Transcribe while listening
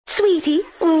Sweetie,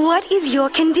 what is your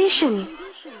condition?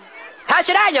 How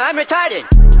should I know? I'm retarded.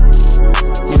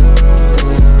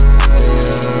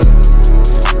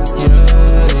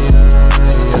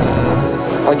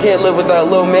 I can't live without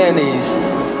Lil Mayonnaise.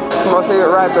 My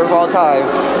favorite rapper of all time.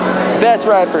 Best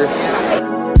rapper.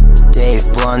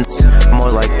 Dave Blunts,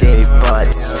 more like Dave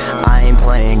Butts. I ain't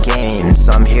playing games,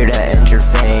 I'm here to end your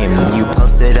fame. You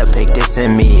posted a pic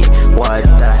dissing me, what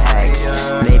the heck?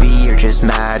 Maybe you're just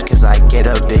mad cause I get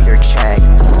a bigger check.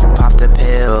 Popped a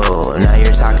pill, now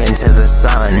you're talking to the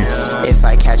sun. If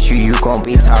I catch you, you gon'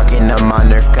 be talking to my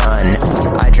Nerf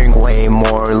gun. I drink way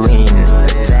more lean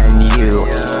than you.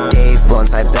 Dave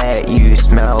Blunts, I bet you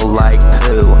smell like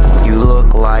poo. You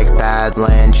look like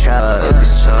Badland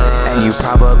Chugs, and you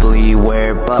probably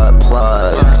wear butt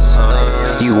plugs.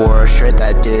 You wore a shirt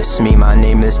that dissed me, my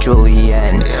name is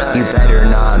Julian. You better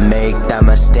not make that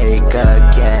mistake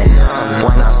again.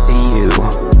 When I see you,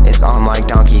 it's on like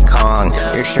Donkey Kong.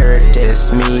 Your shirt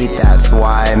dissed me, that's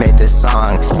why I made this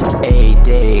song. Hey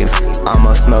Dave,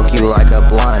 I'ma smoke you like a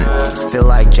blunt. Feel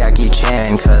like Jackie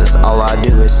Chan, cause all I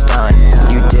do is stun.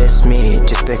 You diss me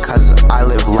just because I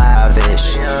live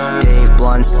lavish. Dave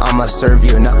Blunts, I'ma serve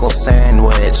you a knuckle sandwich.